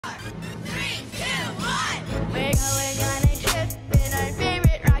3, 2, 1. We're going on a trip in our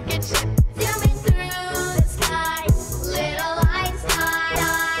favorite rocket ship. Zooming through the sky, little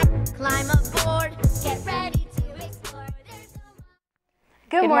Einstein. Climb aboard, get ready to explore.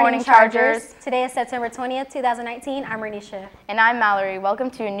 Good morning, Chargers. Today is September 20th, 2019. I'm Renisha. And I'm Mallory.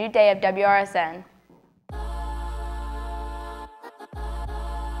 Welcome to a new day of WRSN.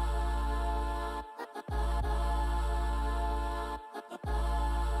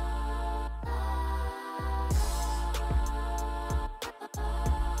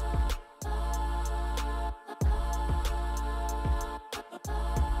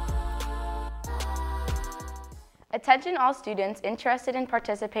 Attention all students interested in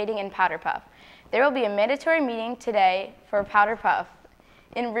participating in Powder Puff. There will be a mandatory meeting today for Powder Puff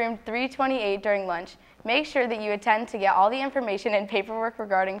in room 328 during lunch. Make sure that you attend to get all the information and paperwork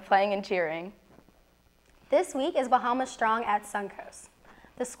regarding playing and cheering. This week is Bahamas Strong at Suncoast.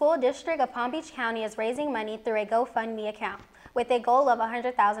 The school district of Palm Beach County is raising money through a GoFundMe account with a goal of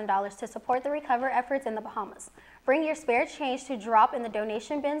 $100,000 to support the recovery efforts in the Bahamas. Bring your spare change to drop in the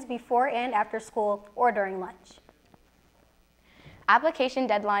donation bins before and after school or during lunch. Application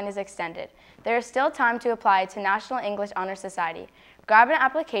deadline is extended. There is still time to apply to National English Honor Society. Grab an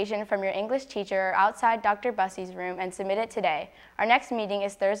application from your English teacher or outside Dr. Bussey's room and submit it today. Our next meeting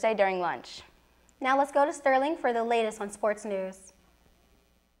is Thursday during lunch. Now let's go to Sterling for the latest on sports news.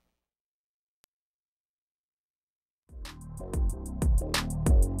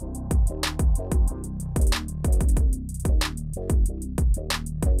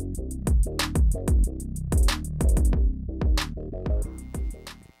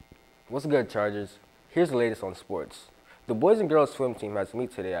 What's good, Chargers? Here's the latest on sports. The boys and girls swim team has to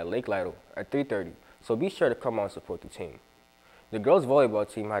meet today at Lake Lytle at 3:30, so be sure to come out and support the team. The girls volleyball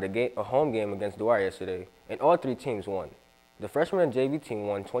team had a home game against Dwyer yesterday, and all three teams won. The freshman and JV team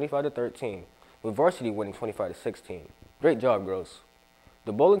won 25-13, with varsity winning 25-16. Great job, girls.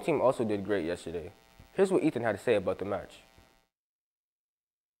 The bowling team also did great yesterday. Here's what Ethan had to say about the match.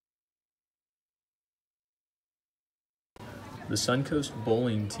 The Suncoast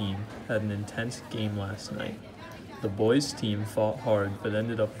bowling team had an intense game last night. The boys team fought hard but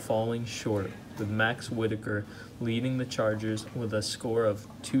ended up falling short, with Max Whitaker leading the Chargers with a score of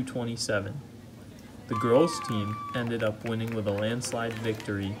 227. The girls team ended up winning with a landslide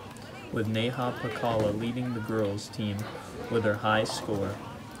victory, with Neha Pakala leading the girls team with her high score.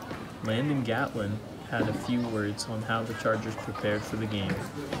 Landon Gatlin had a few words on how the Chargers prepared for the game.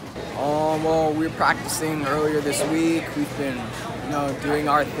 Well, we were practicing earlier this week. We've been, doing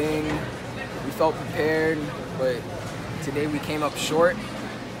our thing. We felt prepared, but today we came up short.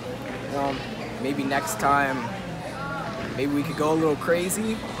 Maybe next time, maybe we could go a little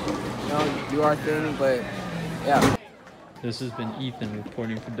crazy, do our thing, but yeah. This has been Ethan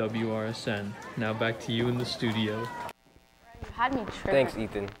reporting for WRSN. Now back to you in the studio. You had me tripping. Thanks,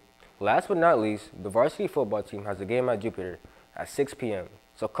 Ethan. Last but not least, the varsity football team has a game at Jupiter at 6 p.m.,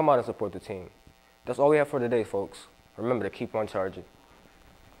 so come out and support the team. That's all we have for today, folks. Remember to keep on charging.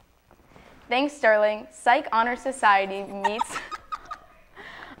 Thanks, Sterling. Psych Honor Society meets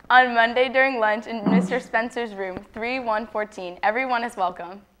on Monday during lunch in Mr. Spencer's room, 3114. Everyone is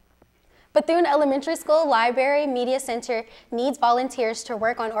welcome. Bethune Elementary School Library Media Center needs volunteers to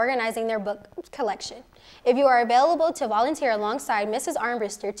work on organizing their book collection. If you are available to volunteer alongside Mrs.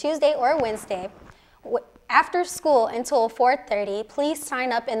 Armbruster Tuesday or Wednesday after school until 4:30, please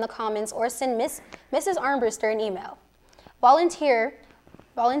sign up in the Commons or send Mrs. Armbruster an email.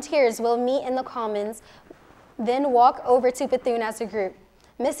 Volunteers will meet in the Commons, then walk over to Bethune as a group.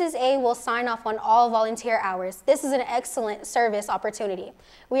 Mrs. A will sign off on all volunteer hours. This is an excellent service opportunity.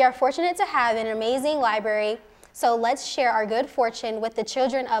 We are fortunate to have an amazing library, so let's share our good fortune with the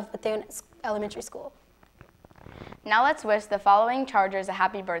children of Bethune Elementary School. Now let's wish the following Chargers a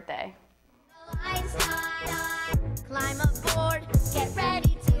happy birthday. Climb aboard, get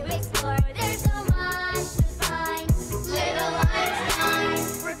ready to explore. There's so much to find. Little Einstein,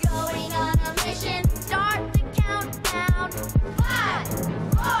 we're going on a mission. Start the countdown. 5,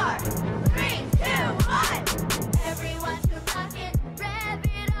 4, 3, 2, 1. Everyone to rocket, rev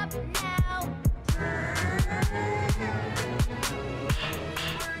it up now.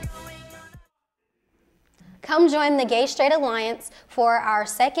 Come join the Gay Straight Alliance for our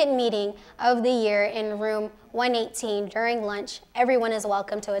second meeting of the year in room 118 during lunch. Everyone is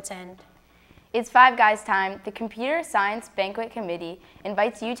welcome to attend. It's Five Guys time. The Computer Science Banquet Committee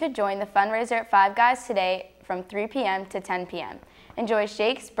invites you to join the fundraiser at Five Guys today from 3 p.m. to 10 p.m. Enjoy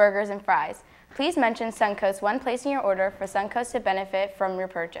shakes, burgers, and fries. Please mention Suncoast when placing your order for Suncoast to benefit from your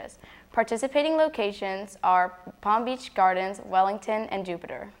purchase. Participating locations are Palm Beach Gardens, Wellington, and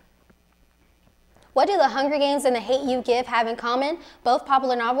Jupiter. What do The Hunger Games and The Hate You Give have in common? Both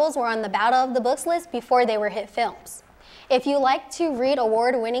popular novels were on the Battle of the Books list before they were hit films. If you like to read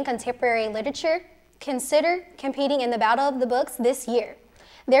award-winning contemporary literature, consider competing in the Battle of the Books this year.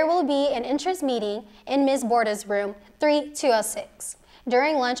 There will be an interest meeting in Ms. Borda's room, 3206,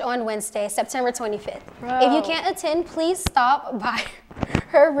 during lunch on Wednesday, September 25th. If you can't attend, please stop by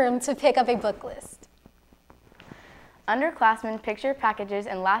her room to pick up a book list. Underclassmen picture packages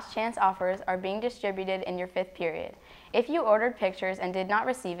and last chance offers are being distributed in your 5th period. If you ordered pictures and did not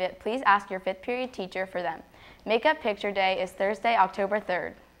receive it, please ask your 5th period teacher for them. Makeup Picture Day is Thursday, October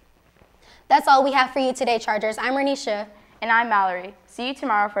 3rd. That's all we have for you today, Chargers. I'm Renisha. And I'm Mallory. See you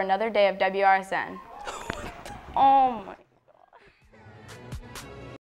tomorrow for another day of WRSN. Oh my.